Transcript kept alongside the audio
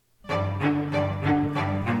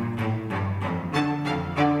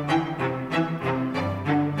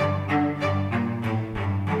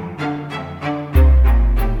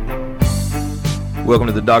Welcome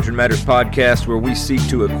to the Doctrine Matters podcast, where we seek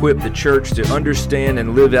to equip the church to understand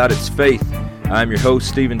and live out its faith. I'm your host,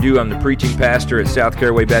 Stephen Dew. I'm the preaching pastor at South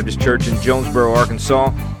Caraway Baptist Church in Jonesboro,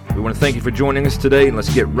 Arkansas. We want to thank you for joining us today, and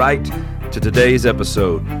let's get right to today's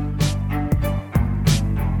episode.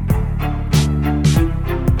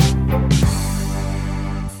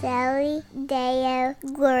 Soli Deo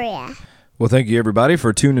Gloria. Well, thank you, everybody,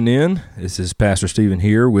 for tuning in. This is Pastor Stephen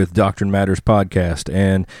here with Doctrine Matters podcast,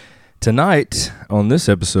 and tonight on this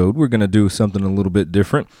episode, we're going to do something a little bit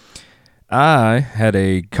different. I had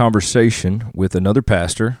a conversation with another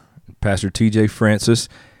pastor, Pastor T.J. Francis,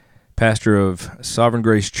 pastor of Sovereign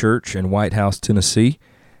Grace Church in White House, Tennessee.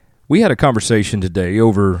 We had a conversation today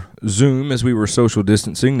over Zoom as we were social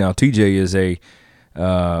distancing. Now, T.J. is a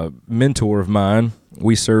mentor of mine.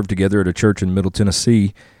 We served together at a church in Middle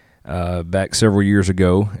Tennessee back several years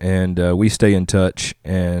ago, and we stay in touch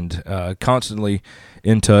and constantly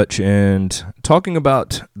in touch and talking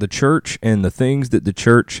about the church and the things that the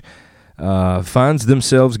church finds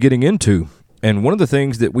themselves getting into. And one of the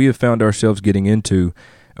things that we have found ourselves getting into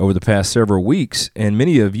over the past several weeks, and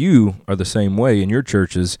many of you are the same way in your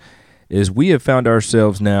churches, is we have found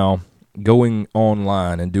ourselves now going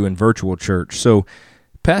online and doing virtual church. So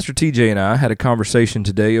Pastor TJ and I had a conversation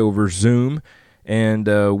today over Zoom, and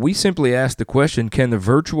we simply asked the question, can the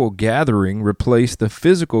virtual gathering replace the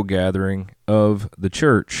physical gathering of the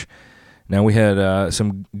church? Now, we had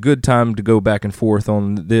some good time to go back and forth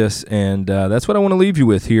on this, and that's what I want to leave you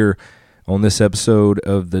with here on this episode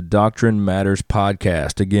of the Doctrine Matters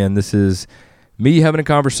podcast. Again, this is me having a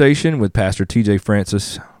conversation with Pastor T.J.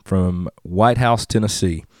 Francis from White House,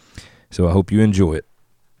 Tennessee. So I hope you enjoy it.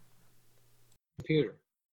 Computer.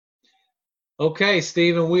 Okay,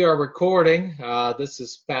 Stephen, we are recording. This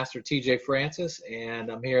is Pastor T.J. Francis,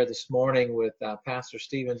 and I'm here this morning with Pastor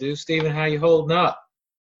Stephen Dew. Stephen, how you holding up?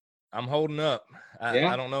 I'm holding up.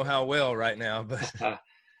 I don't know how well right now, but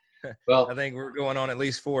well, I think we're going on at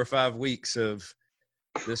least 4 or 5 weeks of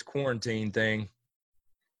this quarantine thing.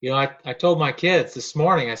 You know, I told my kids this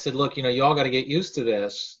morning, I said, look, you all got to get used to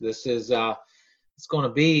this. This is, it's going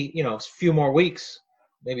to be, a few more weeks,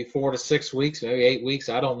 maybe 4 to 6 weeks, maybe 8 weeks.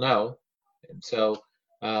 I don't know. And so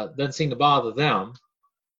doesn't seem to bother them.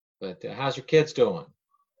 But how's your kids doing?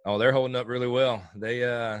 Oh, they're holding up really well. They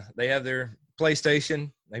have their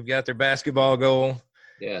PlayStation. They've got their basketball goal.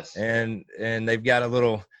 Yes. And they've got a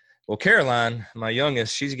little, well, Caroline, my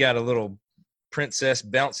youngest, she's got a little princess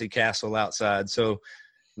bouncy castle outside. So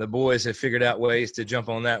the boys have figured out ways to jump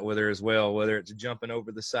on that with her as well, whether it's jumping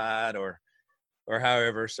over the side or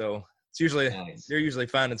however. So it's usually nice. They're usually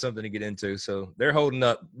finding something to get into. So they're holding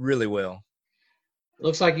up really well.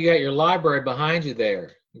 Looks like you got your library behind you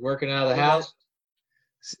there. You working out of the house?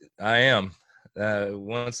 I am.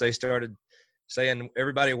 Once they started saying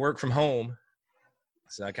everybody work from home,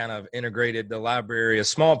 so I kind of integrated the library, a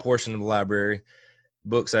small portion of the library,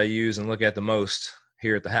 books I use and look at the most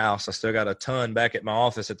here at the house. I still got a ton back at my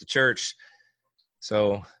office at the church.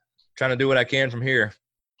 So trying to do what I can from here.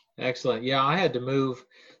 Excellent. Yeah, I had to move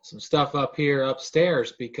some stuff up here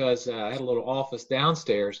upstairs because I had a little office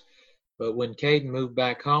downstairs. But when Caden moved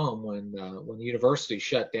back home, when the university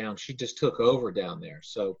shut down, she just took over down there.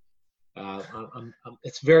 So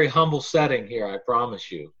it's a very humble setting here, I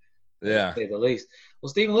promise you. Yeah. To say the least.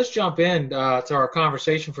 Well, Stephen, let's jump in to our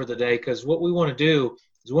conversation for the day, because what we want to do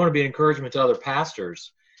is we want to be an encouragement to other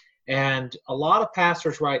pastors. And a lot of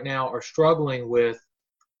pastors right now are struggling with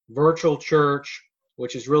virtual church,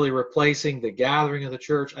 which is really replacing the gathering of the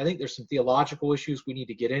church. I think there's some theological issues we need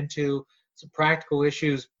to get into, some practical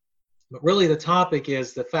issues. But really the topic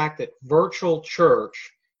is the fact that virtual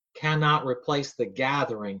church cannot replace the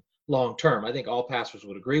gathering long term. I think all pastors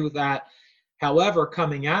would agree with that. However,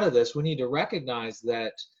 coming out of this, we need to recognize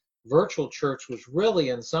that virtual church was really,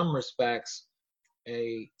 in some respects,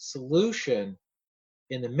 a solution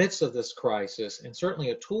in the midst of this crisis, and certainly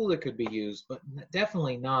a tool that could be used, but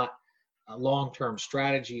definitely not a long-term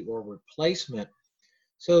strategy or replacement.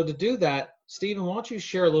 So to do that, Stephen, why don't you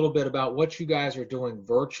share a little bit about what you guys are doing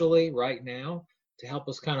virtually right now to help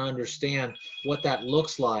us kind of understand what that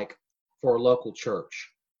looks like for a local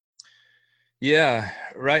church? Yeah,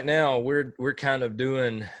 right now we're kind of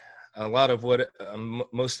doing a lot of what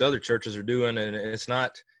most other churches are doing, and it's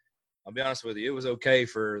not. I'll be honest with you, it was okay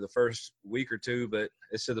for the first week or two, but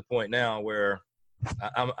it's to the point now where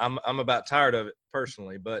I'm about tired of it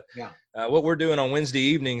personally. But yeah. What we're doing on Wednesday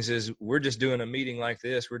evenings is we're just doing a meeting like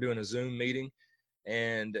this. We're doing a Zoom meeting,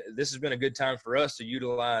 and this has been a good time for us to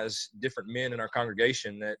utilize different men in our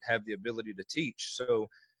congregation that have the ability to teach. So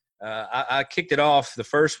I kicked it off the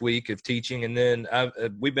first week of teaching, and then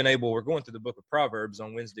we're going through the book of Proverbs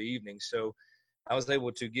on Wednesday evenings. So I was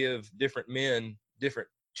able to give different men different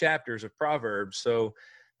chapters of Proverbs. So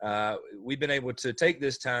we've been able to take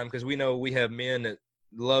this time because we know we have men that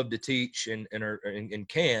love to teach and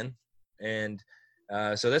can. And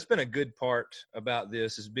so that's been a good part about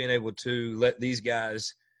this, is being able to let these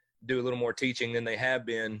guys do a little more teaching than they have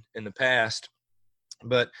been in the past.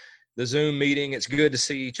 But the Zoom meeting, it's good to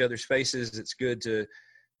see each other's faces. It's good to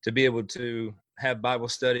be able to have Bible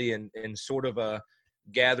study and sort of a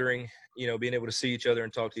gathering, being able to see each other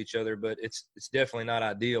and talk to each other. But it's definitely not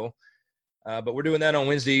ideal. But we're doing that on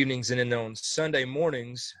Wednesday evenings, and then on Sunday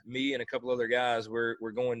mornings, me and a couple other guys,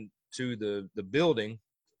 we're going to the building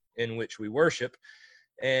in which we worship,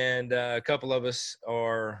 and a couple of us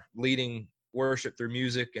are leading worship through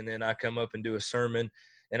music, and then I come up and do a sermon.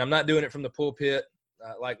 And I'm not doing it from the pulpit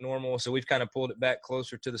like normal, so we've kind of pulled it back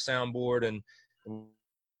closer to the soundboard and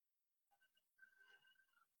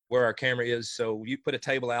where our camera is. So you put a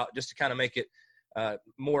table out just to kind of make it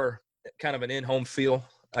more kind of an in-home feel,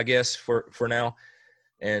 I guess, for now.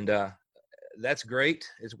 And that's great.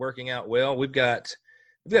 It's working out well. We've got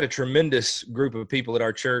a tremendous group of people at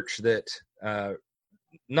our church that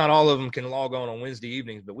not all of them can log on Wednesday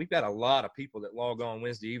evenings, but we've got a lot of people that log on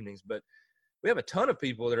Wednesday evenings. But we have a ton of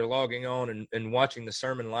people that are logging on and watching the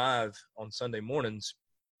sermon live on Sunday mornings.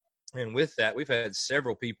 And with that, we've had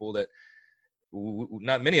several people that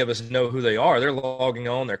not many of us know who they are. They're logging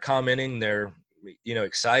on, they're commenting, they're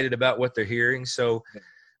excited about what they're hearing. So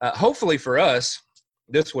hopefully for us,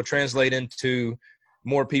 this will translate into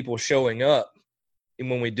more people showing up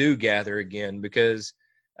when we do gather again, because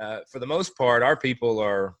for the most part, our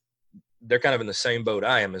people they're kind of in the same boat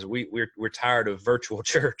I am, as we're tired of virtual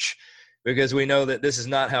church, because we know that this is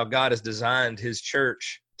not how God has designed his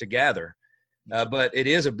church to gather. But it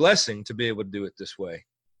is a blessing to be able to do it this way.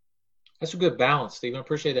 That's a good balance, Stephen. I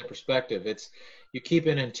appreciate that perspective. You keep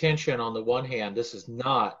an intention on the one hand. This is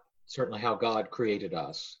not certainly how God created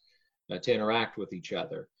us to interact with each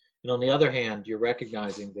other. And on the other hand, you're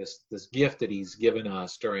recognizing this gift that he's given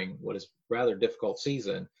us during what is rather difficult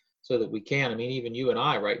season, so that we can, even you and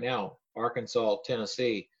I right now, Arkansas,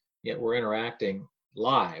 Tennessee, yet we're interacting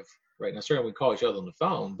live right now. Certainly we call each other on the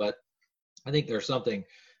phone, but I think there's something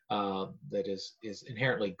that is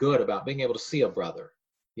inherently good about being able to see a brother,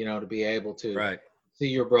 to be able to see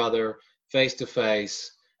your brother face to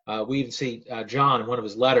face. We even see John in one of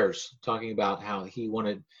his letters talking about how he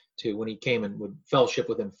wanted to, when he came and would fellowship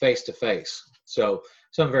with him face to face. So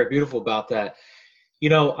something very beautiful about that.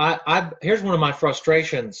 Here's one of my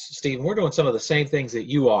frustrations, Stephen. We're doing some of the same things that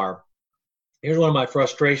you are. Here's one of my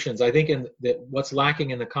frustrations. I think that what's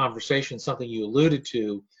lacking in the conversation, something you alluded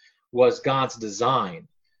to, was God's design.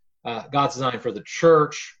 God's design for the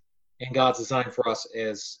church, and God's design for us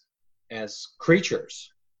as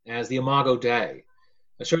creatures, as the Imago Dei.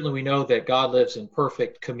 And certainly we know that God lives in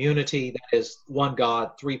perfect community. That is one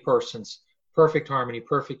God, three persons, perfect harmony,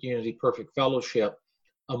 perfect unity, perfect fellowship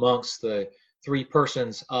amongst the three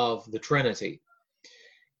persons of the Trinity.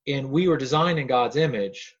 And we were designed in God's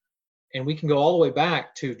image, and we can go all the way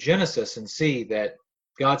back to Genesis and see that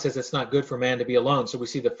God says it's not good for man to be alone. So we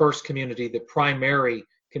see the first community, the primary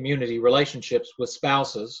community, relationships with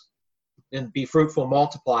spouses, and be fruitful,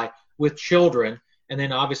 multiply with children. And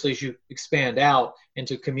then obviously as you expand out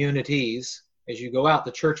into communities, as you go out,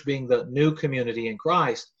 the church being the new community in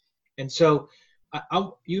Christ. And so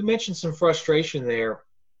you mentioned some frustration there.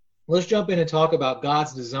 Let's jump in and talk about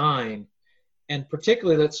God's design. And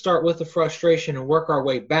particularly, let's start with the frustration and work our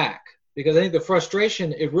way back. Because I think the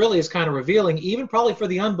frustration, it really is kind of revealing, even probably for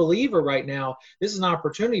the unbeliever right now. This is an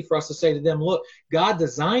opportunity for us to say to them, look, God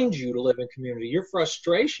designed you to live in community. Your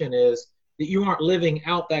frustration is that you aren't living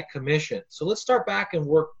out that commission. So let's start back and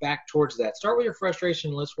work back towards that. Start with your frustration,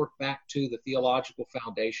 and let's work back to the theological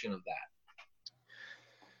foundation of that.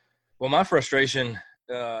 Well, my frustration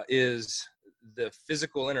is the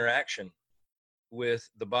physical interaction with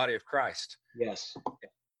the body of Christ. Yes.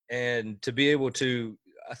 And to be able to,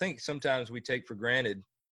 I think sometimes we take for granted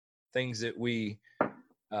things that we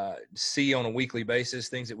see on a weekly basis,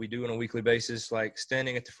 things that we do on a weekly basis, like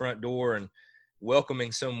standing at the front door and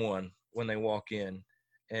welcoming someone when they walk in.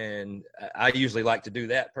 And I usually like to do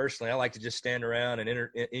that personally. I like to just stand around and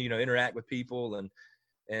interact with people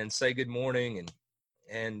and say good morning.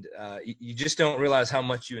 And you just don't realize how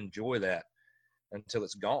much you enjoy that until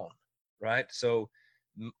it's gone, right? So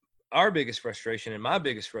our biggest frustration and my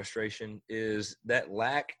biggest frustration is that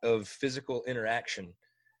lack of physical interaction.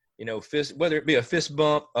 Whether it be a fist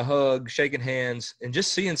bump, a hug, shaking hands, and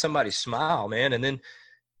just seeing somebody smile, man. And then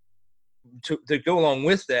to go along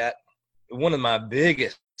with that, one of my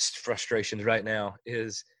biggest frustrations right now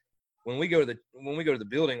is when we go to the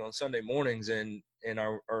building on Sunday mornings, and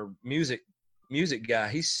our music guy,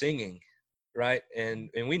 he's singing, right? And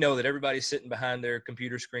we know that everybody's sitting behind their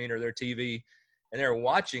computer screen or their TV, and they're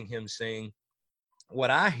watching him sing. What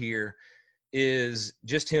I hear is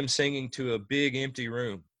just him singing to a big empty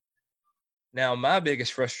room. Now, my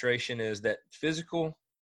biggest frustration is that physical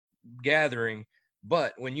gathering,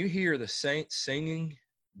 but when you hear the saints singing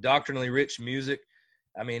doctrinally rich music,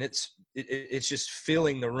 I mean, it's just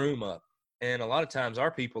filling the room up. And a lot of times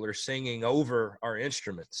our people are singing over our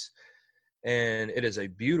instruments. And it is a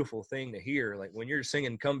beautiful thing to hear. Like when you're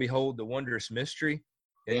singing "Come Behold the Wondrous Mystery,"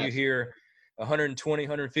 and Yes. you hear 120,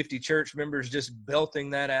 150 church members just belting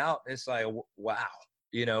that out, it's like, wow,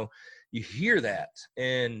 you hear that.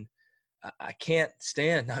 And I can't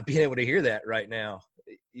stand not being able to hear that right now.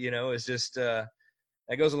 It's just that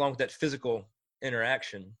goes along with that physical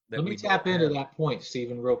interaction. Let me tap into that point,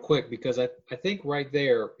 Stephen, real quick, because I think right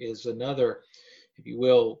there is another, if you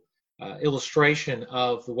will, illustration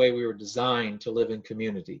of the way we were designed to live in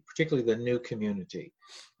community, particularly the new community.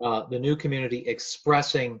 The new community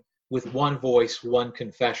expressing with one voice, one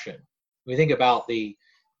confession. We think about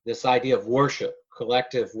this idea of worship,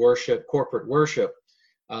 collective worship, corporate worship.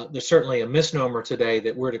 There's certainly a misnomer today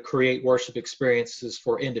that we're to create worship experiences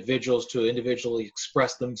for individuals to individually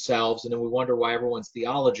express themselves, and then we wonder why everyone's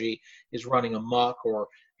theology is running amok or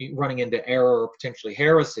running into error or potentially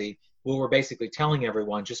heresy. Well, we're basically telling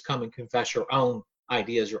everyone, just come and confess your own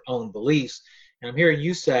ideas, your own beliefs. And I'm hearing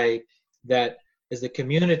you say that as the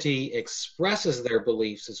community expresses their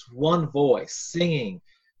beliefs as one voice, singing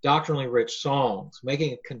doctrinally rich songs,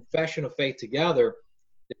 making a confession of faith together,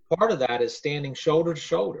 part of that is standing shoulder to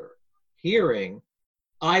shoulder, hearing,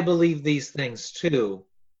 I believe these things too,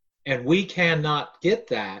 and we cannot get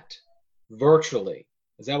that virtually.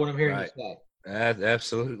 Is that what I'm hearing you say?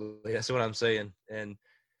 Absolutely. That's what I'm saying. And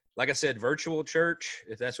like I said, virtual church,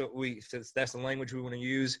 if that's the language we want to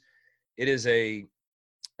use, it is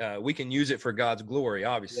we can use it for God's glory,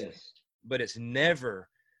 obviously, yes. But it's never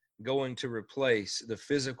going to replace the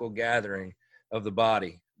physical gathering of the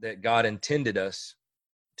body that God intended us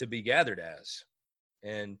to be gathered as.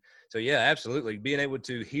 And so, yeah, absolutely. Being able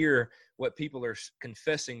to hear what people are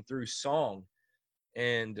confessing through song.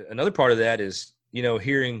 And another part of that is,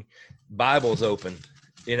 hearing Bibles open,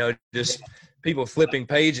 just people flipping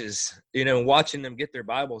pages, watching them get their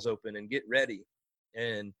Bibles open and get ready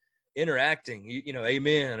and interacting,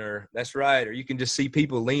 amen, or that's right. Or you can just see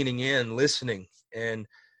people leaning in, listening, and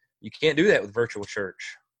you can't do that with virtual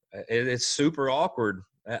church. It's super awkward.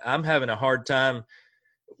 I'm having a hard time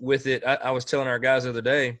with it. I was telling our guys the other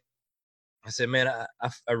day, I said, man,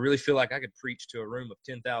 I really feel like I could preach to a room of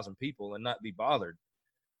 10,000 people and not be bothered,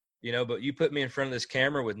 but you put me in front of this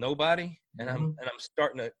camera with nobody, and I'm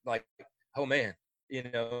starting to like, oh man, you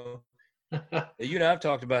and I've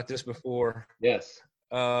talked about this before. Yes.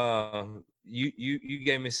 You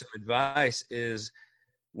gave me some advice, is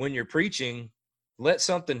when you're preaching, let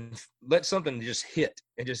something just hit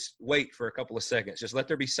and just wait for a couple of seconds. Just let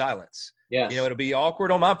there be silence. Yes. It'll be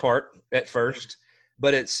awkward on my part at first,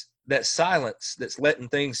 but it's that silence that's letting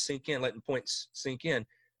things sink in, letting points sink in.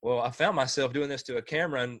 Well, I found myself doing this to a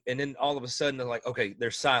camera, and then all of a sudden, they're like, okay,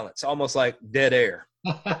 there's silence, almost like dead air,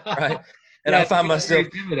 right? And I find myself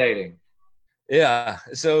intimidating. Yeah.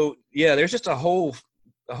 So yeah, there's just a whole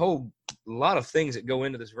lot of things that go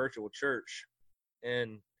into this virtual church,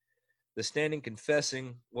 and the standing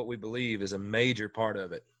confessing what we believe is a major part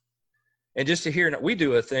of it. And just to hear, we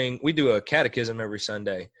do a catechism every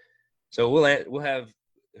Sunday. So we'll have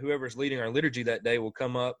whoever's leading our liturgy that day will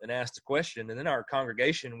come up and ask the question, and then our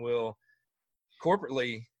congregation will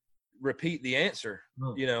corporately repeat the answer,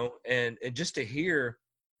 and just to hear,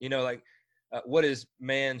 what is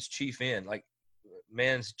man's chief end? Like,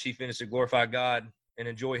 man's chief end is to glorify God and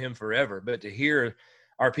enjoy him forever. But to hear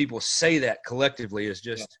our people say that collectively is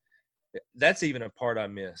just, that's even a part I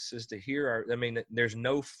miss, is to hear there's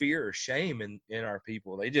no fear or shame in our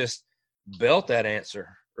people. They just belt that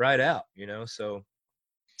answer right out, so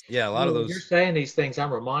yeah, a lot of those. You're saying these things,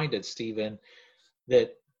 I'm reminded, Stephen,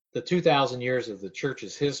 that the 2,000 years of the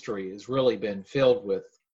church's history has really been filled with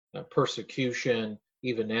persecution.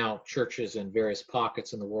 Even now, churches in various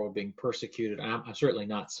pockets in the world being persecuted. I'm certainly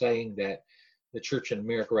not saying that the church in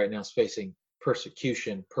America right now is facing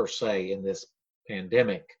persecution per se in this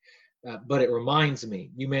pandemic, but it reminds me,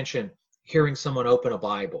 you mentioned hearing someone open a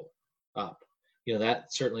Bible up.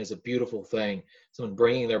 That certainly is a beautiful thing. Someone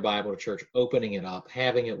bringing their Bible to church, opening it up,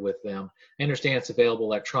 having it with them. I understand it's available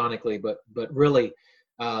electronically, but really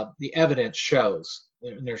the evidence shows,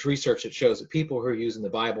 and there's research that shows that people who are using the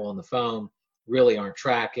Bible on the phone really aren't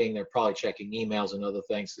tracking. They're probably checking emails and other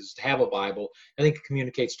things. Is to have a Bible, I think it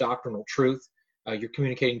communicates doctrinal truth. You're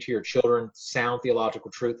communicating to your children sound theological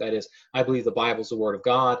truth. That is, I believe the Bible is the Word of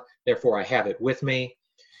God, therefore I have it with me.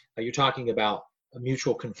 You're talking about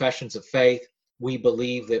mutual confessions of faith. We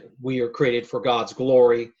believe that we are created for God's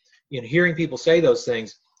glory. Hearing people say those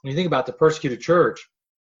things, when you think about the persecuted church,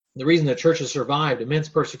 the reason the church has survived immense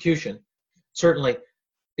persecution, certainly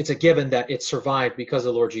it's a given that it survived because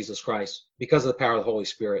of the Lord Jesus Christ, because of the power of the Holy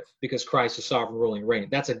Spirit, because Christ is sovereign, ruling, reigning.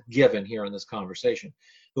 That's a given here in this conversation.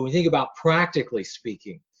 But when we think about practically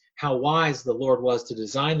speaking, how wise the Lord was to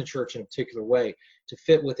design the church in a particular way to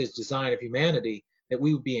fit with his design of humanity, that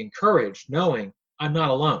we would be encouraged knowing I'm not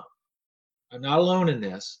alone. I'm not alone in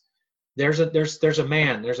this. There's a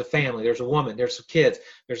man, there's a family, there's a woman, there's some kids,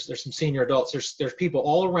 there's some senior adults, there's people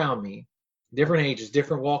all around me, different ages,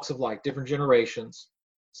 different walks of life, different generations,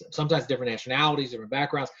 sometimes different nationalities, different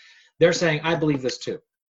backgrounds. They're saying, I believe this too.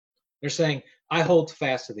 They're saying, I hold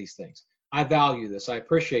fast to these things. I value this. I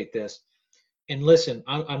appreciate this. And listen,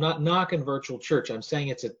 I'm not knocking virtual church. I'm saying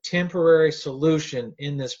it's a temporary solution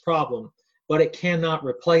in this problem, but it cannot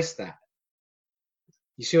replace that.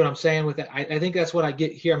 You see what I'm saying with that? I think that's what I'm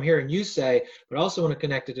hearing you say, but also want to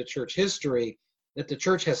connect it to church history, that the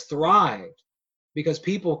church has thrived because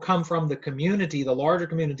people come from the community, the larger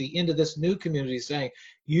community, into this new community saying,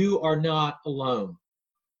 you are not alone.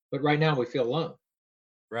 But right now we feel alone.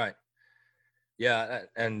 Right. Yeah.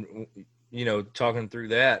 And, talking through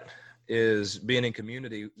that is being in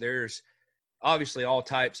community. There's obviously all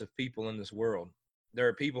types of people in this world. There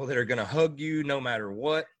are people that are going to hug you no matter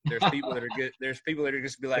what. There's people that are good. There's people that are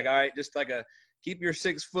just be like, all right, just like keep your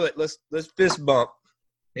 6 foot. Let's fist bump.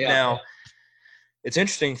 Yeah. Now, it's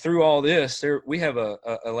interesting through all this, we have a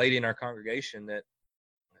lady in our congregation that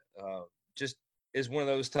just is one of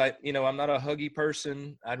those type, I'm not a huggy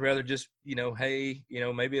person. I'd rather just, hey,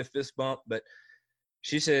 maybe a fist bump. But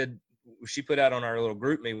she said, she put out on our little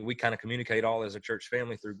group me, we kind of communicate all as a church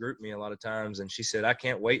family through group me a lot of times. And she said, I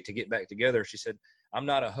can't wait to get back together. She said, I'm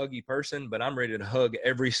not a huggy person, but I'm ready to hug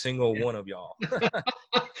every single one of y'all.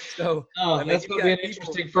 So that's going to be an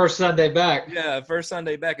interesting first Sunday back. Yeah, first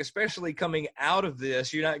Sunday back, especially coming out of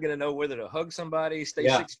this, you're not going to know whether to hug somebody, stay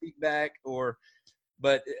 6 feet back,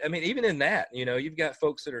 but I mean, even in that, you've got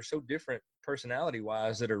folks that are so different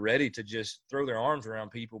personality-wise that are ready to just throw their arms around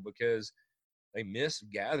people because they miss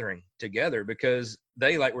gathering together, because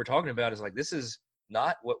they, like we're talking about, is like, this is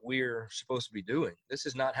not what we're supposed to be doing. This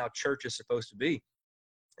is not how church is supposed to be.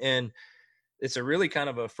 And it's a really kind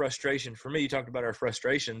of a frustration for me. You talked about our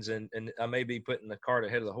frustrations, and I may be putting the cart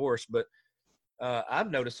ahead of the horse, but I've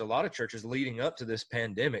noticed a lot of churches leading up to this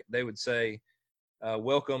pandemic, they would say,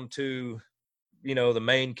 welcome to, the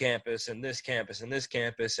main campus and this campus and this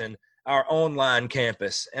campus and our online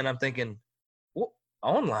campus. And I'm thinking, what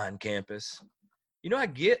online campus? I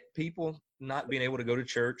get people not being able to go to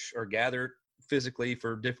church or gather physically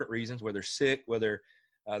for different reasons, whether sick, whether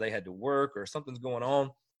they had to work or something's going on.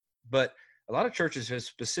 But a lot of churches have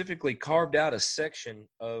specifically carved out a section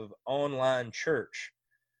of online church,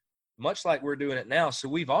 much like we're doing it now. So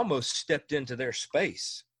we've almost stepped into their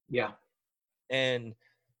space. Yeah. And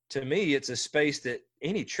to me, it's a space that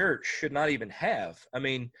any church should not even have. I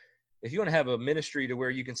mean, if you want to have a ministry to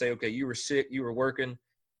where you can say, okay, you were sick, you were working,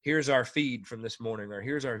 here's our feed from this morning, or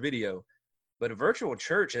here's our video. But a virtual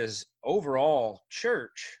church as overall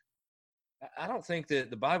church, I don't think that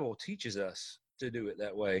the Bible teaches us to do it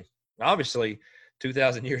that way. Obviously,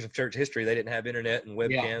 2,000 years of church history, they didn't have internet and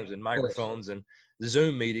webcams and microphones and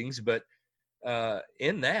Zoom meetings. But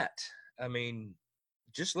in that, I mean,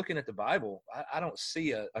 just looking at the Bible, I don't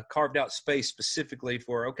see a carved out space specifically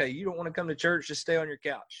for, okay, you don't want to come to church, just stay on your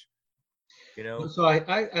couch. So I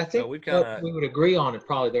think what we would agree on it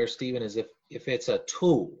probably there, Stephen, is if it's a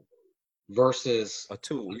tool versus a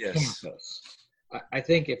tool, campus. I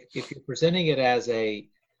think if you're presenting it as a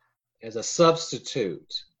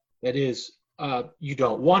substitute, that is, you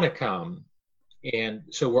don't want to come, and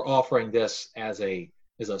so we're offering this as a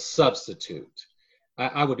substitute.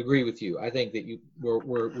 I would agree with you. I think that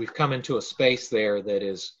we've come into a space there that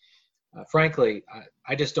is, frankly,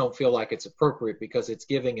 I just don't feel like it's appropriate, because it's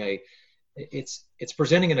giving it's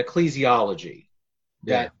presenting an ecclesiology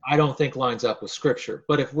that I don't think lines up with Scripture.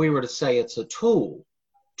 But if we were to say it's a tool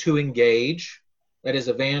to engage, that is,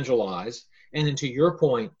 evangelize, and then to your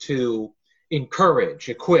point, to encourage,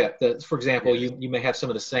 equip, that, for example, you may have some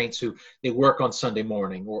of the saints who they work on Sunday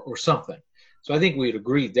morning or something. So I think we'd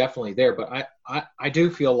agree definitely there. But I do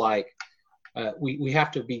feel like we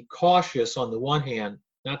have to be cautious on the one hand,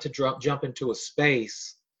 not to jump into a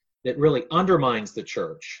space that really undermines the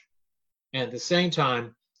church, and at the same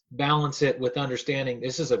time balance it with understanding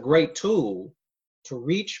this is a great tool to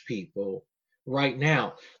reach people right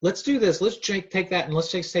now. Let's do this. Let's take that and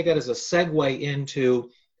let's just take that as a segue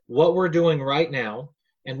into what we're doing right now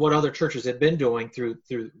and what other churches have been doing through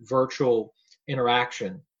virtual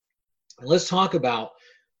interaction. And let's talk about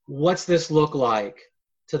what's this look like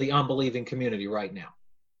to the unbelieving community right now.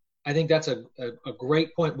 I think that's a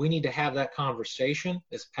great point. We need to have that conversation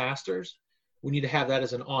as pastors. We need to have that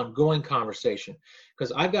as an ongoing conversation,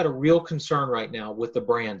 because I've got a real concern right now with the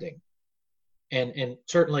branding. And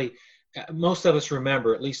certainly most of us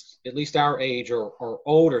remember, at least our age or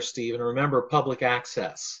older, Steve, and remember public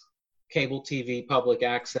access, cable TV, public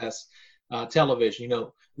access television,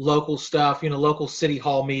 local stuff, local city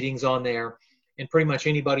hall meetings on there. And pretty much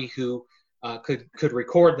anybody who could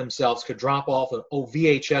record themselves could drop off an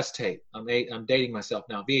VHS tape. I'm dating myself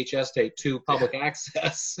now. VHS tape to public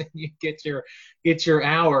access. You get your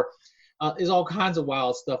hour. There's all kinds of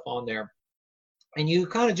wild stuff on there, and you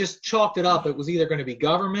kind of just chalked it up. It was either going to be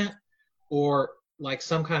government or like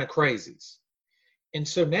some kind of crazies. And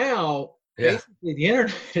so now, basically, the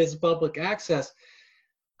internet is public access.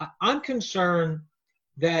 I'm concerned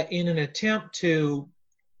that in an attempt to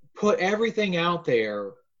put everything out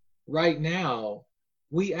there right now,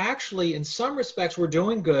 we actually, in some respects, we're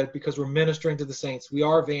doing good because we're ministering to the saints. We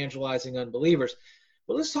are evangelizing unbelievers.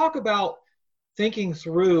 But let's talk about thinking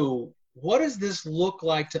through, what does this look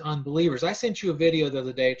like to unbelievers? I sent you a video the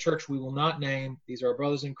other day, a church we will not name. These are our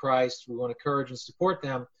brothers in Christ. We want to encourage and support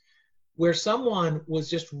them, where someone was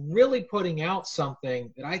just really putting out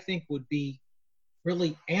something that I think would be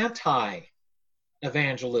really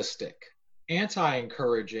anti-evangelistic,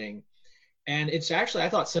 anti-encouraging. And it's actually, I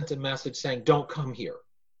thought, sent a message saying, don't come here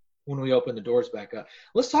when we open the doors back up.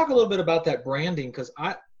 Let's talk a little bit about that branding, because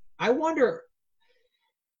I wonder,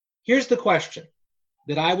 here's the question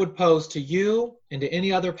that I would pose to you and to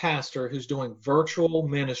any other pastor who's doing virtual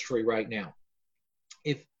ministry right now.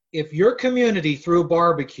 If your community threw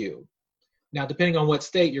barbecue, now depending on what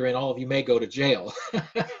state you're in, all of you may go to jail.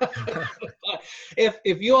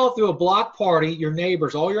 If you all threw a block party, your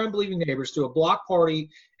neighbors, all your unbelieving neighbors, threw a block party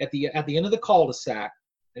at the end of the cul-de-sac,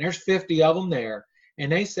 and there's 50 of them there,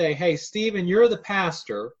 and they say, hey, Stephen, you're the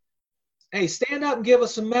pastor. Hey, stand up and give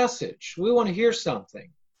us a message. We want to hear something.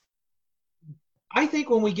 I think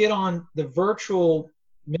when we get on the virtual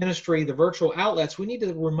ministry, the virtual outlets, we need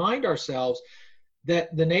to remind ourselves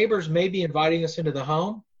that the neighbors may be inviting us into the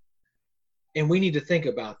home, and we need to think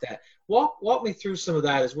about that. Walk me through some of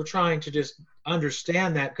that as we're trying to just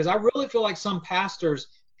understand that, because I really feel like some pastors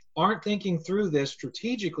aren't thinking through this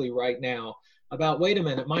strategically right now about, wait a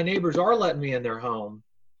minute, my neighbors are letting me in their home.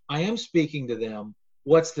 I am speaking to them.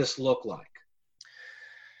 What's this look like?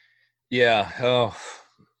 Yeah. Oh,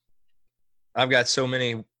 I've got so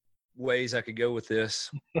many ways I could go with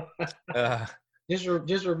this.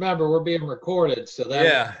 Just remember, we're being recorded, so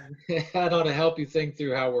that ought to help you think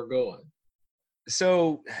through how we're going.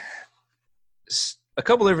 So a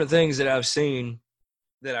couple different things that I've seen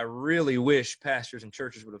that I really wish pastors and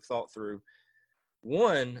churches would have thought through.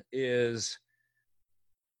 One is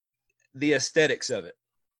the aesthetics of it.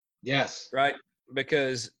 Yes. Right?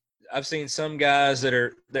 Because I've seen some guys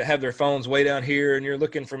that have their phones way down here, and you're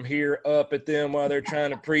looking from here up at them while they're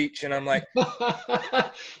trying to preach, and I'm like,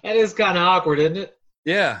 that is kind of awkward, isn't it?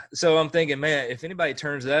 Yeah. So I'm thinking, man, if anybody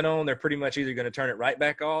turns that on, they're pretty much either going to turn it right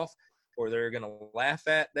back off, or they're going to laugh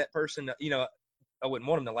at that person. I wouldn't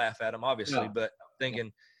want them to laugh at them, obviously, but I'm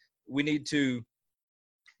thinking we need to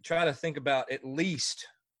try to think about at least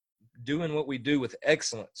doing what we do with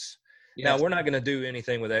excellence. Yes. Now, we're not going to do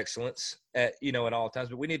anything with excellence at all times,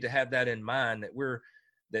 but we need to have that in mind,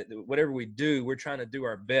 that whatever we do, we're trying to do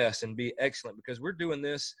our best and be excellent, because we're doing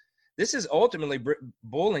this. This is ultimately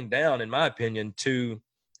boiling down, in my opinion, to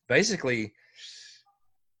basically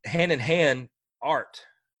hand in hand art.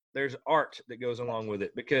 There's art that goes along with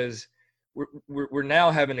it, because we're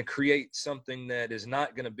now having to create something that is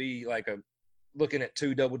not going to be like looking at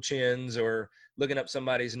two double chins or looking up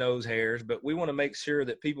somebody's nose hairs, but we want to make sure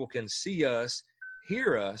that people can see us,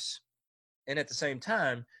 hear us, and at the same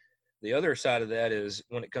time, the other side of that is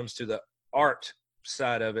when it comes to the art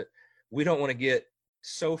side of it, we don't want to get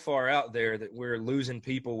so far out there that we're losing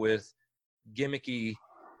people with gimmicky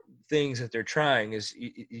things that they're trying. Is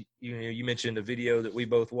you mentioned a video that we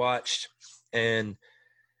both watched, and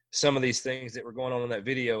some of these things that were going on in that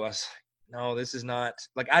video, I was like, no, this is not,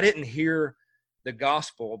 like, I didn't hear the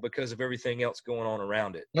gospel because of everything else going on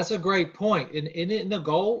around it. That's a great point. And in the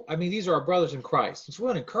goal, I mean, these are our brothers in Christ. So we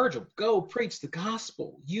want to encourage them, go preach the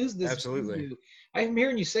gospel, use this. Absolutely. I'm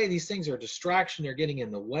hearing you say these things are a distraction. They're getting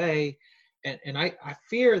in the way. And I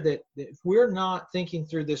fear that if we're not thinking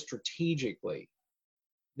through this strategically,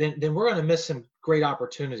 then we're going to miss some great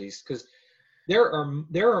opportunities, because there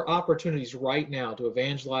are opportunities right now to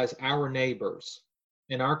evangelize our neighbors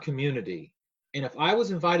in our community. And if I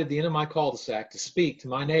was invited at the end of my cul-de-sac to speak to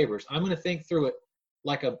my neighbors, I'm going to think through it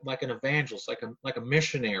like an evangelist, like a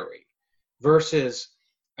missionary, versus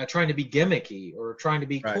trying to be gimmicky or trying to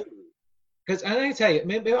be cool. Because I think, tell you,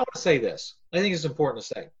 maybe I want to say this. I think it's important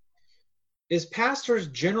to say, is pastors,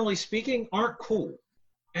 generally speaking, aren't cool.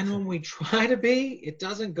 And when we try to be, it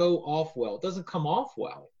doesn't go off well. It doesn't come off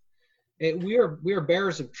well. We are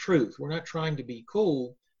bearers of truth. We're not trying to be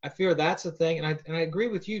cool. I fear that's a thing. And I agree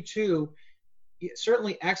with you too.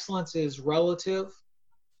 Certainly excellence is relative.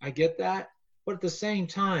 I get that. But at the same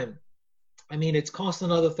time, I mean, it's cost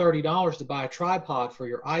another $30 to buy a tripod for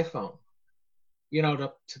your iPhone,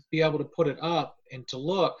 to be able to put it up and to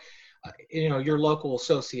look. Your local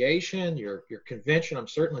association, your convention,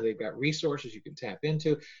 certainly they've got resources you can tap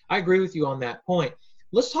into. I agree with you on that point.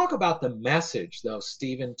 Let's talk about the message, though,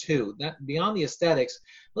 Stephen, too. That beyond the aesthetics,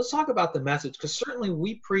 let's talk about the message, because certainly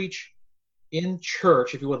we preach in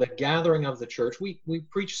church, if you will, the gathering of the church. We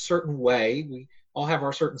preach a certain way. We all have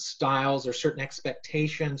our certain styles. There's certain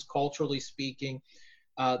expectations, culturally speaking.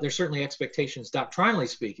 There's certainly expectations, doctrinally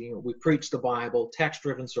speaking. We preach the Bible,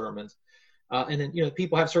 text-driven sermons. And then,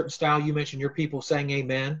 people have certain style. You mentioned your people saying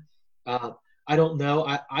amen. I don't know.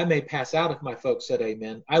 I may pass out if my folks said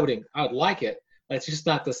amen. I would like it. It's just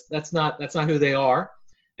not this. That's not who they are.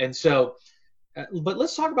 And so, but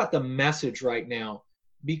let's talk about the message right now,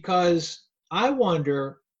 because I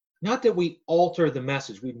wonder, not that we alter the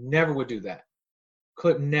message. We never would do that.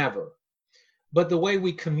 Could never. But the way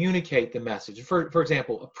we communicate the message, for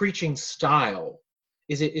example, a preaching style,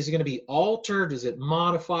 is it going to be altered? Is it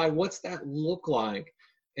modified? What's that look like,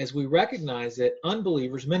 as we recognize that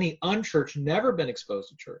unbelievers, many unchurched, never been exposed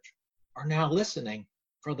to church, are now listening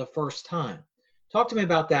for the first time? Talk to me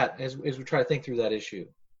about that as we try to think through that issue.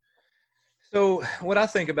 So what I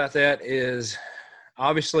think about that is,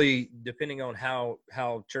 obviously, depending on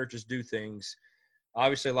how churches do things,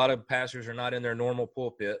 obviously a lot of pastors are not in their normal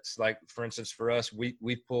pulpits. Like, for instance, for us,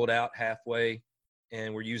 we've pulled out halfway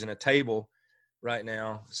and we're using a table right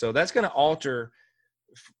now. So that's going to alter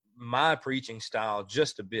my preaching style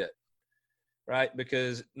just a bit, right?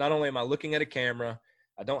 Because not only am I looking at a camera,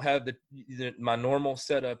 I don't have my normal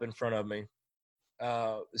setup in front of me.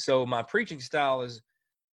 So my preaching style is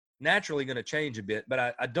naturally going to change a bit, but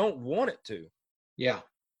I don't want it to. Yeah.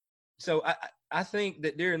 So I think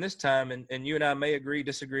that during this time, and you and I may agree,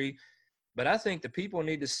 disagree, but I think the people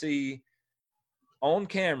need to see on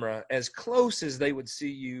camera as close as they would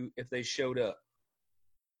see you if they showed up.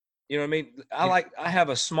 You know what I mean? I have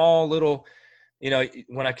a small little,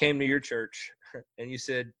 when I came to your church and you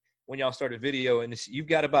said, when y'all started video, and you've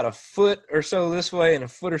got about a foot or so this way and a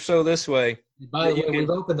foot or so this way. By the way, we've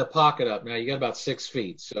opened the pocket up now. You got about 6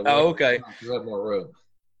 feet. So okay. You have more room.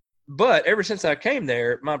 But ever since I came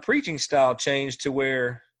there, my preaching style changed to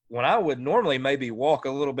where when I would normally maybe walk a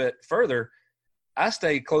little bit further, I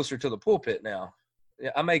stay closer to the pulpit now.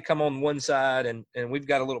 I may come on one side, and we've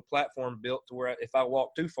got a little platform built to where if I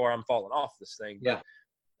walk too far, I'm falling off this thing. Yeah.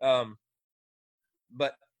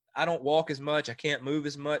 But I don't walk as much. I can't move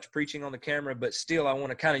as much preaching on the camera, but still I want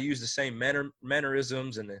to kind of use the same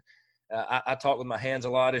mannerisms. And I talk with my hands a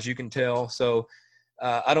lot, as you can tell. So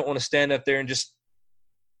I don't want to stand up there and just,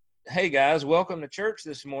 hey guys, welcome to church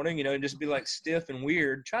this morning, and just be like stiff and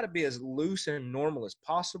weird. Try to be as loose and normal as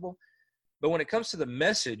possible. But when it comes to the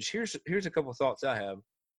message, here's a couple of thoughts I have.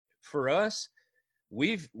 For us,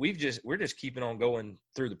 we're just keeping on going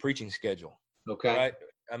through the preaching schedule. Okay. Right?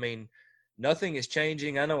 I mean, nothing is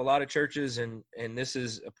changing. I know a lot of churches, and this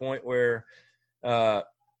is a point where I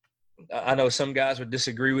know some guys would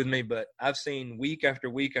disagree with me, but I've seen week after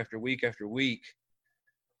week after week after week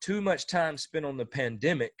too much time spent on the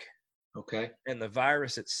pandemic, okay, and the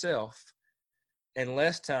virus itself, and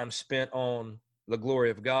less time spent on the glory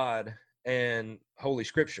of God and Holy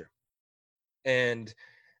Scripture. And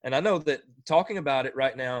I know that talking about it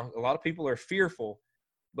right now, a lot of people are fearful,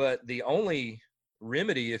 but the only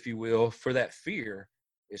remedy, if you will, for that fear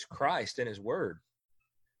is Christ and His Word,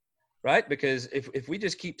 right? Because if we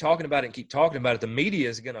just keep talking about it, the media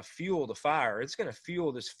is going to fuel the fire. It's going to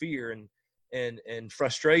fuel this fear and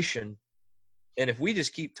frustration. And if we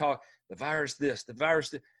just keep talking, the virus this,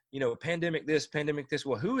 pandemic this,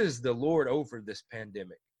 well, who is the Lord over this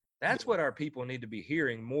pandemic? That's what our people need to be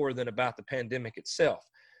hearing more than about the pandemic itself.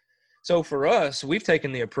 So for us, we've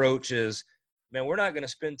taken the approach is, man, we're not going to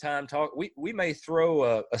spend time talking. We may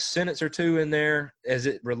throw a sentence or two in there as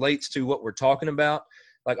it relates to what we're talking about,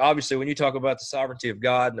 like, obviously, when you talk about the sovereignty of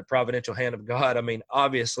God and the providential hand of God, I mean,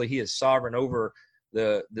 obviously he is sovereign over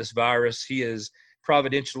this virus. He is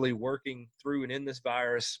providentially working through and in this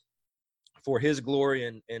virus for his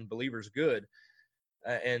glory and believers' good.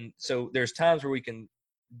 And so there's times where we can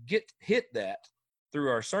hit that through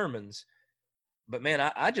our sermons. But man,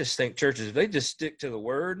 I just think churches, if they just stick to the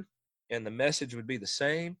word and the message would be the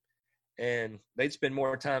same, and they'd spend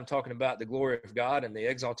more time talking about the glory of God and the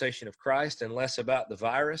exaltation of Christ and less about the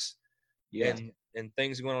virus and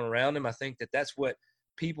things going on around them. I think that's what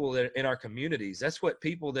people that in our communities, that's what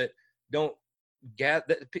people that don't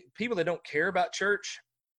people that don't care about church,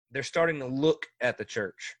 they're starting to look at the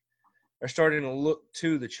church. They're starting to look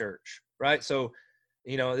to the church, right? So,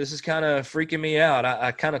 this is kind of freaking me out.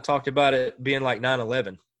 I kind of talked about it being like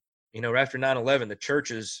 9/11. After 9/11, the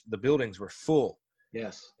churches, the buildings were full.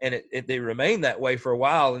 Yes. And they remained that way for a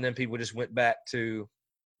while, and then people just went back to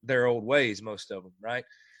their old ways, most of them, right?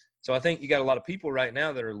 So I think you got a lot of people right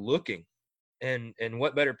now that are looking, and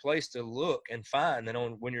what better place to look and find than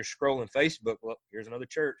when you're scrolling Facebook, well, here's another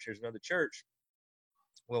church, here's another church.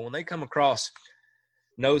 Well, when they come across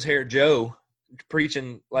Nose Hair Joe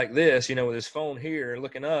preaching like this, with his phone here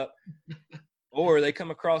looking up, or they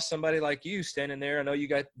come across somebody like you standing there. I know you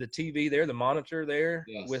got the TV there, the monitor there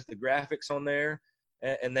with the graphics on there.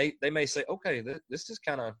 And they may say, okay, this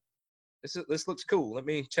looks cool. Let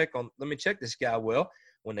me check this guy. Well,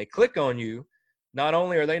 when they click on you, not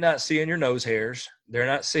only are they not seeing your nose hairs, they're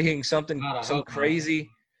not seeing some crazy,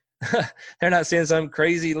 they're not seeing some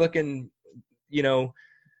crazy looking,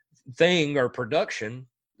 thing or production.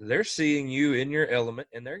 They're seeing you in your element,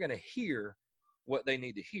 and they're going to hear what they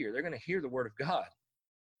need to hear. They're going to hear the word of God,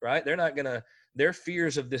 right? Their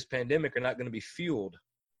fears of this pandemic are not going to be fueled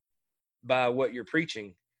by what you're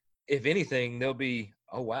preaching. If anything, they'll be,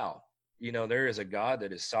 oh, wow, there is a God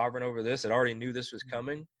that is sovereign over this, that already knew this was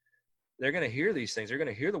coming. They're going to hear these things. They're going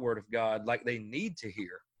to hear the word of God like they need to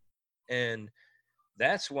hear. And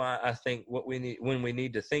that's why I think what we need, when we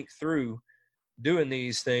need to think through doing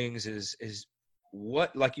these things is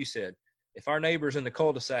what, like you said, if our neighbors in the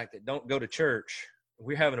cul-de-sac that don't go to church,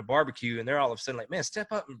 we're having a barbecue and they're all of a sudden like, man, step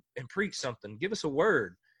up and preach something. Give us a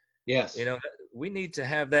word. Yes. We need to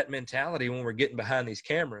have that mentality when we're getting behind these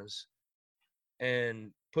cameras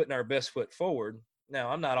and putting our best foot forward. Now,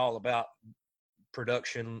 I'm not all about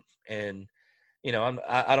production and,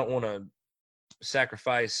 I don't want to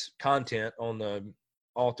sacrifice content on the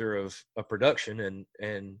altar of production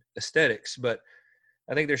and aesthetics, but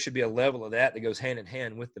I think there should be a level of that goes hand in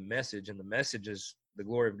hand with the message, and the message is the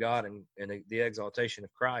glory of God and the exaltation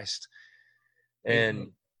of Christ.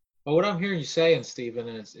 And well, what I'm hearing you saying, Stephen,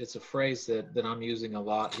 and it's a phrase that I'm using a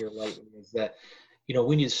lot here lately, is that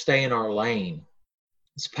we need to stay in our lane.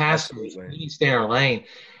 As pastors, we need to stay in our lane.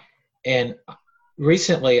 And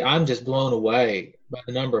recently, I'm just blown away by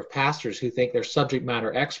the number of pastors who think they're subject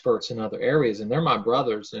matter experts in other areas, and they're my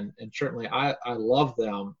brothers, and certainly I love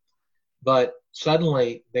them. But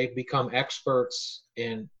suddenly they've become experts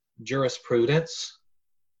in jurisprudence.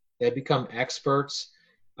 They've become experts.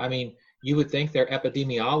 I mean, you would think they're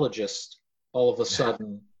epidemiologists all of a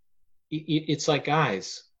sudden. It's like,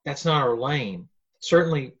 guys, that's not our lane.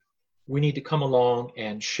 Certainly, we need to come along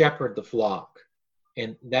and shepherd the flock.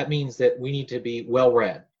 And that means that we need to be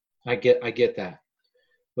well-read. I get that.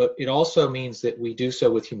 But it also means that we do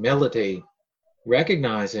so with humility,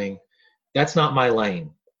 recognizing that's not my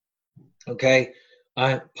lane. Okay,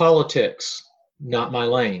 politics, not my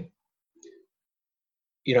lane.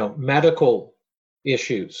 Medical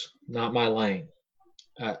issues, not my lane.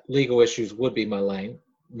 Legal issues would be my lane.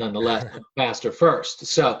 Nonetheless, I'm a pastor first.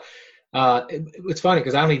 So it's funny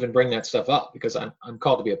because I don't even bring that stuff up because I'm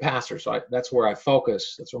called to be a pastor. So that's where I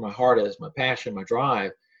focus. That's where my heart is, my passion, my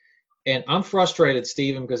drive. And I'm frustrated,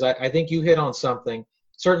 Stephen, because I think you hit on something.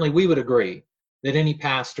 Certainly, we would agree that any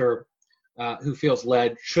pastor who feels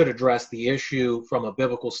led should address the issue from a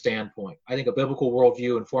biblical standpoint. I think a biblical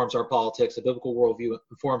worldview informs our politics. A biblical worldview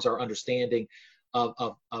informs our understanding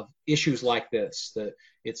of issues like this.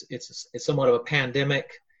 It's somewhat of a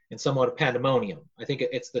pandemic and somewhat of pandemonium. I think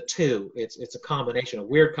it's the two. It's a combination, a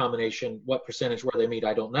weird combination. What percentage where they meet,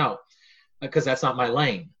 I don't know, because that's not my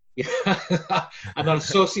lane. I'm not a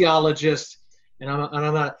sociologist and I'm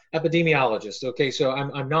not an epidemiologist. Okay, so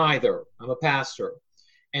I'm neither. I'm a pastor.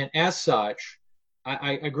 And as such,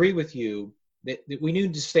 I agree with you that we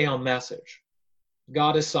need to stay on message.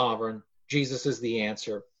 God is sovereign. Jesus is the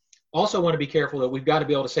answer. Also want to be careful that we've got to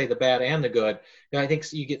be able to say the bad and the good. And I think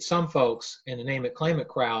you get some folks in the name it, claim it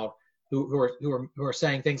crowd who are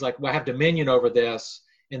saying things like, well, I have dominion over this.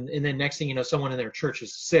 And then next thing you know, someone in their church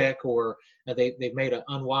is sick or they've made an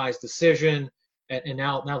unwise decision and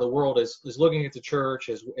now the world is looking at the church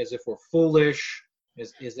as if we're foolish,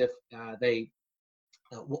 as if they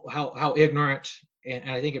how ignorant,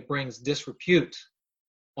 and I think it brings disrepute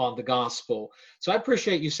on the gospel. So I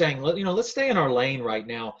appreciate you saying, let's stay in our lane right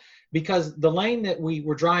now, because the lane that we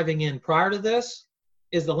were driving in prior to this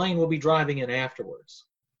is the lane we'll be driving in afterwards.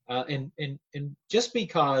 And just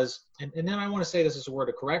because, and then I want to say this as a word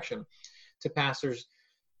of correction to pastors,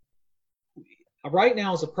 right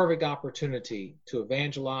now is a perfect opportunity to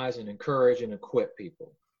evangelize and encourage and equip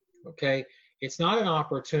people. Okay? It's not an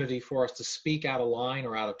opportunity for us to speak out of line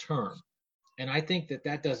or out of turn. And I think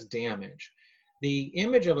that does damage. The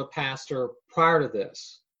image of a pastor prior to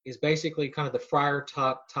this is basically kind of the Friar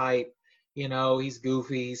Tuck type. He's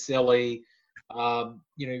goofy, he's silly.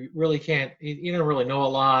 You really can't, you don't really know a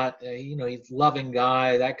lot. He's a loving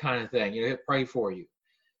guy, that kind of thing. He'll pray for you.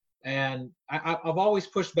 And I've always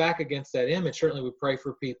pushed back against that image. Certainly we pray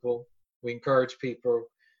for people, we encourage people,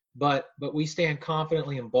 but we stand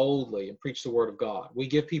confidently and boldly and preach the word of God. We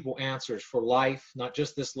give people answers for life, not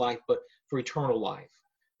just this life, but for eternal life.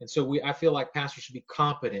 And so I feel like pastors should be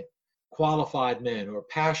competent, qualified men who are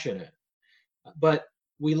passionate. But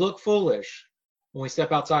we look foolish when we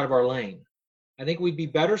step outside of our lane. I think we'd be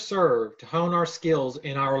better served to hone our skills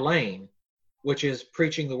in our lane, which is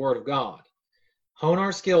preaching the word of God. Hone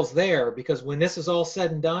our skills there, because when this is all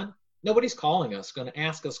said and done, nobody's calling us, going to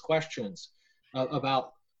ask us questions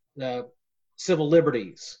about civil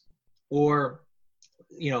liberties or,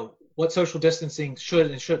 what social distancing should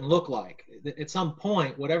and shouldn't look like. At some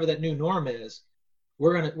point, whatever that new norm is,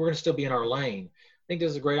 we're gonna still be in our lane. I think this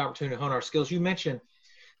is a great opportunity to hone our skills. You mentioned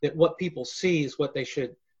that what people see is what they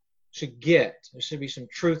should get. There should be some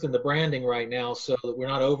truth in the branding right now, so that we're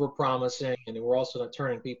not over-promising and we're also not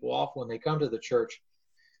turning people off when they come to the church.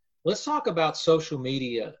 Let's talk about social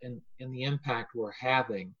media and the impact we're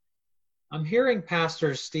having. I'm hearing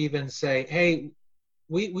pastors, Stephen, say, hey,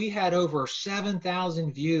 we had over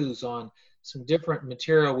 7,000 views on some different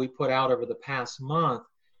material we put out over the past month.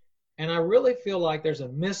 And I really feel like there's a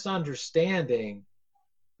misunderstanding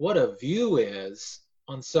what a view is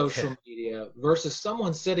on social media versus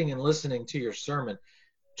someone sitting and listening to your sermon.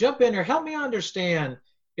 Jump in there. Help me understand.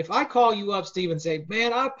 If I call you up, Steve, and say,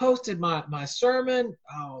 man, I posted my sermon.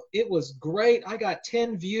 Oh, it was great. I got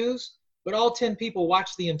 10 views, but all 10 people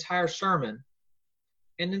watched the entire sermon.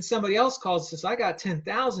 And then somebody else calls and says, I got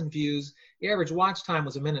 10,000 views. The average watch time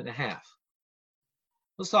was 1.5 minutes.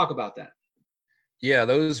 Let's talk about that. Yeah,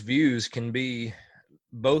 those views can be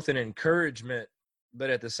both an encouragement,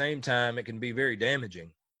 but at the same time, it can be very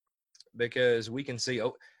damaging, because we can see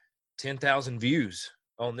 10,000 views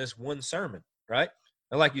on this one sermon, right?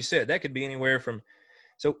 And like you said, that could be anywhere from.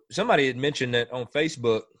 So somebody had mentioned that on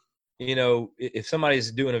Facebook, if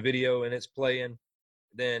somebody's doing a video and it's playing,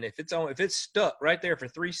 then if it's stuck right there for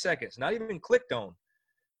 3 seconds, not even clicked on,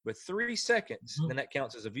 but 3 seconds, then that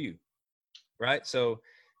counts as a view, right? So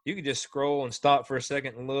you could just scroll and stop for a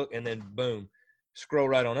second and look, and then boom, scroll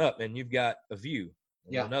right on up, and you've got a view.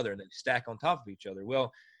 Another, and they stack on top of each other.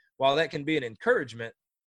 Well, while that can be an encouragement,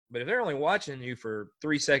 but if they're only watching you for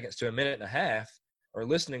 3 seconds to 1.5 minutes or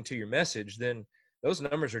listening to your message, then those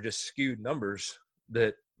numbers are just skewed numbers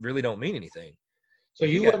that really don't mean anything. So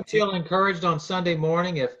you wouldn't feel encouraged on Sunday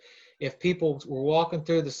morning if people were walking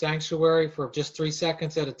through the sanctuary for just 3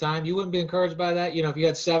 seconds at a time? You wouldn't be encouraged by that? If you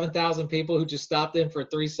had 7,000 people who just stopped in for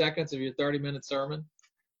 3 seconds of your 30-minute sermon?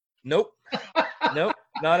 Nope. Nope,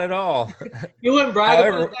 not at all. You wouldn't brag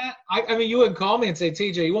about that? I mean, you wouldn't call me and say,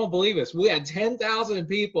 TJ, you won't believe this. We had 10,000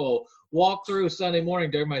 people walk through Sunday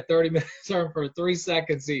morning during my 30-minute sermon for 3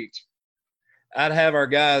 seconds each. I'd have our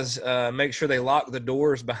guys make sure they lock the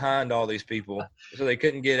doors behind all these people so they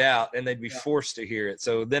couldn't get out, and they'd be forced to hear it.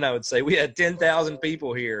 So then I would say we had 10,000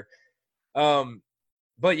 people here.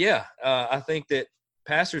 But yeah, I think that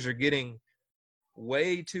pastors are getting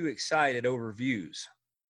way too excited over views.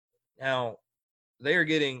 Now, they are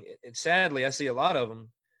getting, and sadly, I see a lot of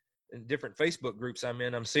them in different Facebook groups I'm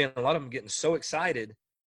in. I'm seeing a lot of them getting so excited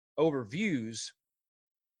over views,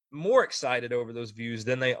 more excited over those views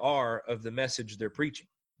than they are of the message they're preaching.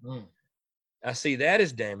 I see that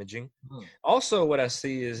as damaging. Also, what I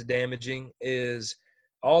see as damaging is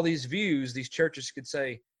all these views. These churches could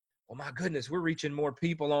say, well, my goodness, we're reaching more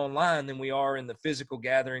people online than we are in the physical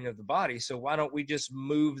gathering of the body. So why don't we just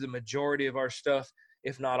move the majority of our stuff,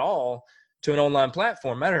 if not all, to an online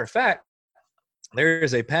platform? Matter of fact, there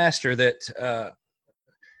is a pastor that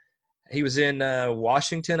he was in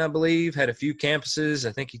Washington, I believe, had a few campuses.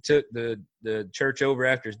 I think he took the church over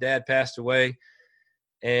after his dad passed away,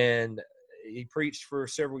 and he preached for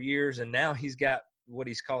several years, and now he's got what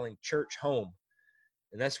he's calling church home.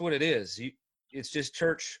 And that's what it is. it's just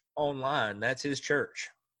church online. That's his church,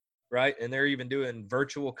 right? And they're even doing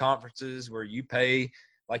virtual conferences where you pay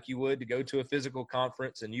like you would to go to a physical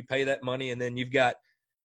conference, and you pay that money, and then you've got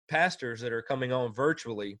pastors that are coming on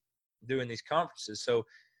virtually doing these conferences. So,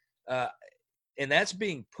 and that's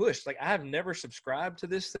being pushed. Like, I've never subscribed to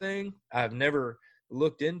this thing. I've never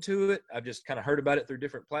looked into it. I've just kind of heard about it through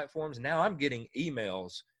different platforms. Now I'm getting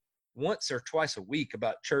emails once or twice a week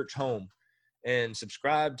about Church Home and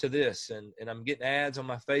subscribe to this. And I'm getting ads on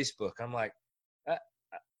my Facebook. I'm like,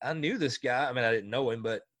 I knew this guy. I mean, I didn't know him,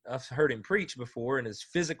 but I've heard him preach before in his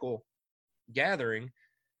physical gathering,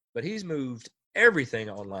 but he's moved everything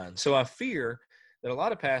online. So I fear that a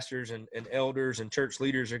lot of pastors and elders and church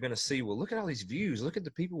leaders are going to see, well, look at all these views. Look at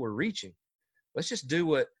the people we're reaching. Let's just do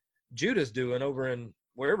what Judah's doing over in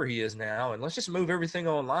wherever he is now, and let's just move everything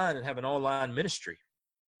online and have an online ministry.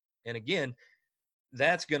 And again,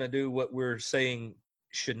 that's going to do what we're saying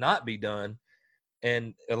should not be done,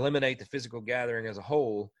 and eliminate the physical gathering as a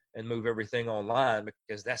whole and move everything online,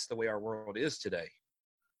 because that's the way our world is today.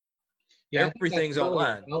 Yeah, everything's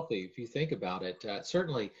online. Healthy, if you think about it.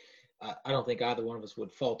 Certainly, I don't think either one of us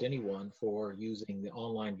would fault anyone for using the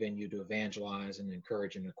online venue to evangelize and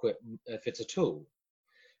encourage and equip if it's a tool.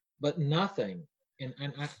 But nothing, and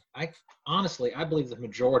I honestly, I believe the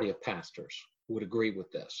majority of pastors would agree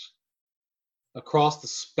with this across the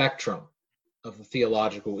spectrum of the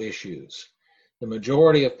theological issues. The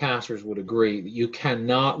majority of pastors would agree that you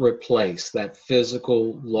cannot replace that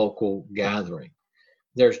physical local gathering.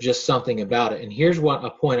 There's just something about it. And here's a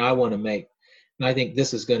point I want to make, and I think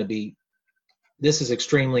this is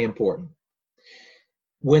extremely important.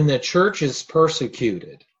 When the church is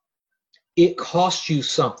persecuted, it costs you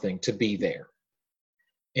something to be there.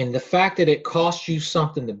 And the fact that it costs you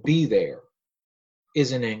something to be there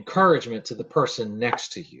is an encouragement to the person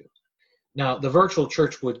next to you. Now, the virtual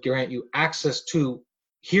church would grant you access to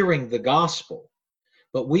hearing the gospel,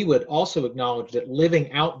 but we would also acknowledge that living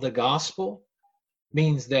out the gospel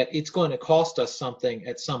means that it's going to cost us something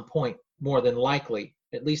at some point, more than likely.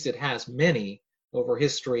 At least it has many over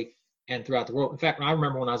history and throughout the world. In fact, I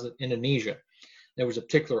remember when I was in Indonesia, there was a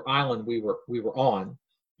particular island we were on,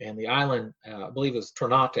 and the island, I believe it was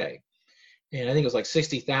Ternate, and I think it was like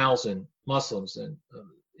 60,000 Muslims, and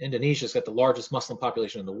Indonesia's got the largest Muslim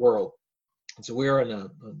population in the world. And so we were in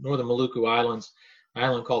the northern Maluku Islands, an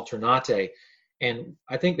island called Ternate, and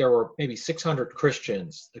I think there were maybe 600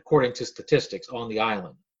 Christians, according to statistics, on the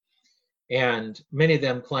island. And many of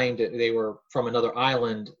them claimed that they were from another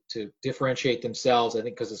island to differentiate themselves, I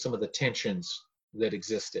think because of some of the tensions that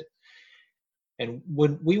existed. And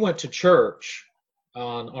when we went to church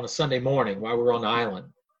on a Sunday morning while we were on the island,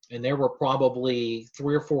 and there were probably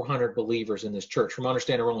 300 or 400 believers in this church. From my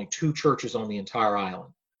understanding, there were only 2 churches on the entire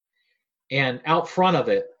island. And out front of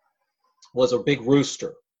it was a big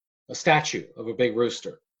rooster, a statue of a big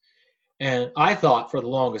rooster. And I thought for the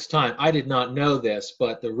longest time, I did not know this,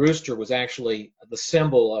 but the rooster was actually the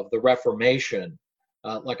symbol of the Reformation,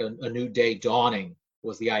 like a new day dawning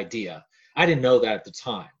was the idea. I didn't know that at the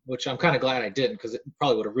time, which I'm kind of glad I didn't, because it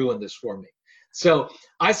probably would have ruined this for me. So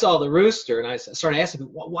I saw the rooster, and I started asking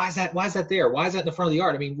people, why is that there? Why is that in the front of the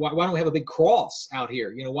yard? I mean, why don't we have a big cross out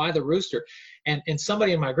here? You know, why the rooster? And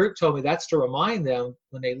somebody in my group told me that's to remind them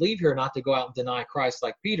when they leave here not to go out and deny Christ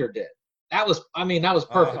like Peter did. That was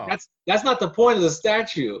perfect. Uh-huh. That's not the point of the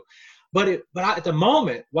statue. But at the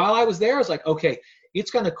moment, while I was there, I was like, okay,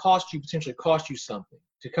 it's going to potentially cost you something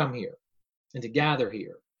to come here and to gather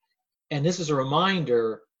here. And this is a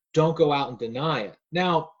reminder, don't go out and deny it.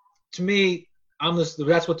 Now, to me,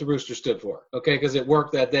 that's what the rooster stood for, okay, because it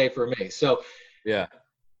worked that day for me. So, yeah,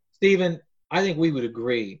 Stephen, I think we would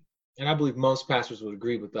agree, and I believe most pastors would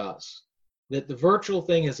agree with us, that the virtual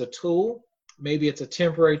thing is a tool. Maybe it's a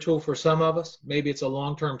temporary tool for some of us. Maybe it's a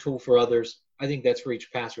long-term tool for others. I think that's for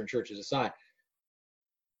each pastor and church to decide.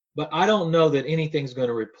 But I don't know that anything's going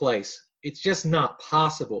to replace. It's just not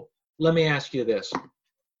possible. Let me ask you this.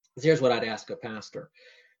 Here's what I'd ask a pastor.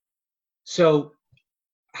 So,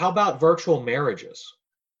 how about virtual marriages?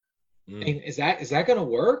 I mean, is that going to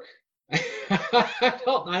work? I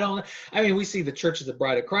don't. I mean, we see the church as the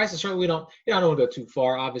bride of Christ, and certainly we don't. I don't want to go too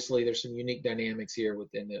far. Obviously, there's some unique dynamics here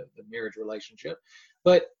within the marriage relationship.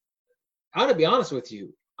 But I want to be honest with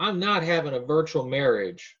you. I'm not having a virtual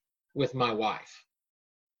marriage with my wife.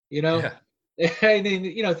 You know, yeah. I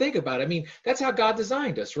mean, think about it. I mean, that's how God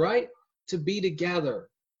designed us, right? To be together,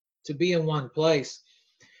 to be in one place.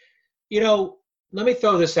 Let me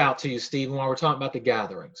throw this out to you, Stephen, while we're talking about the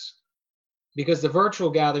gatherings. Because the virtual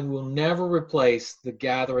gathering will never replace the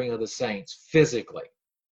gathering of the saints physically.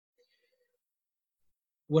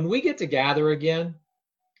 When we get to gather again,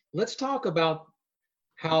 let's talk about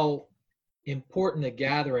how important a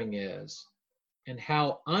gathering is and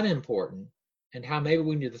how unimportant, and how maybe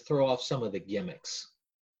we need to throw off some of the gimmicks.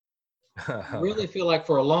 I really feel like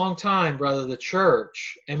for a long time, brother, the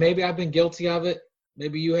church, and maybe I've been guilty of it,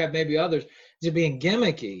 maybe you have, maybe others, is being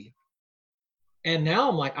gimmicky. And now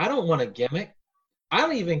I'm like, I don't want a gimmick. I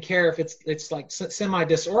don't even care if it's like semi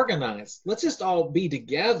disorganized. Let's just all be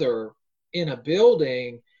together in a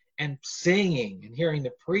building and singing and hearing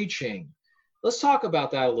the preaching. Let's talk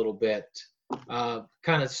about that a little bit.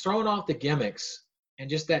 Kind of throwing off the gimmicks and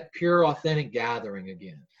just that pure, authentic gathering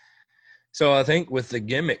again. So I think with the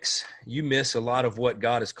gimmicks, you miss a lot of what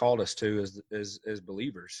God has called us to as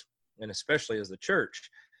believers, and especially as the church.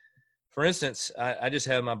 For instance, I just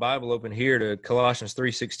have my Bible open here to Colossians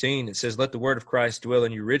 3:16. It says, "Let the word of Christ dwell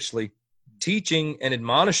in you richly, teaching and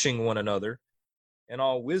admonishing one another in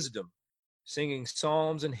all wisdom, singing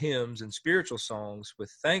psalms and hymns and spiritual songs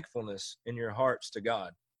with thankfulness in your hearts to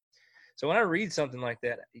God." So when I read something like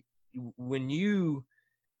that, when you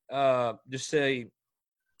just say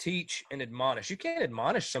teach and admonish, you can't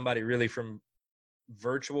admonish somebody really from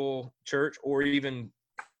virtual church or even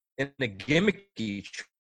in a gimmicky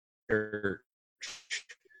church,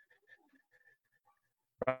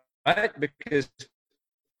 right? Because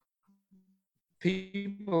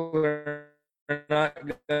people are not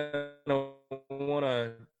going to want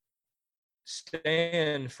to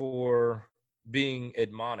stand for being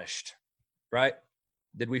admonished, right?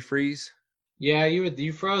 Did we freeze? Yeah,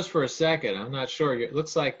 you froze for a second. I'm not sure. It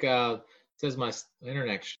looks like it says my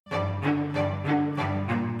internet.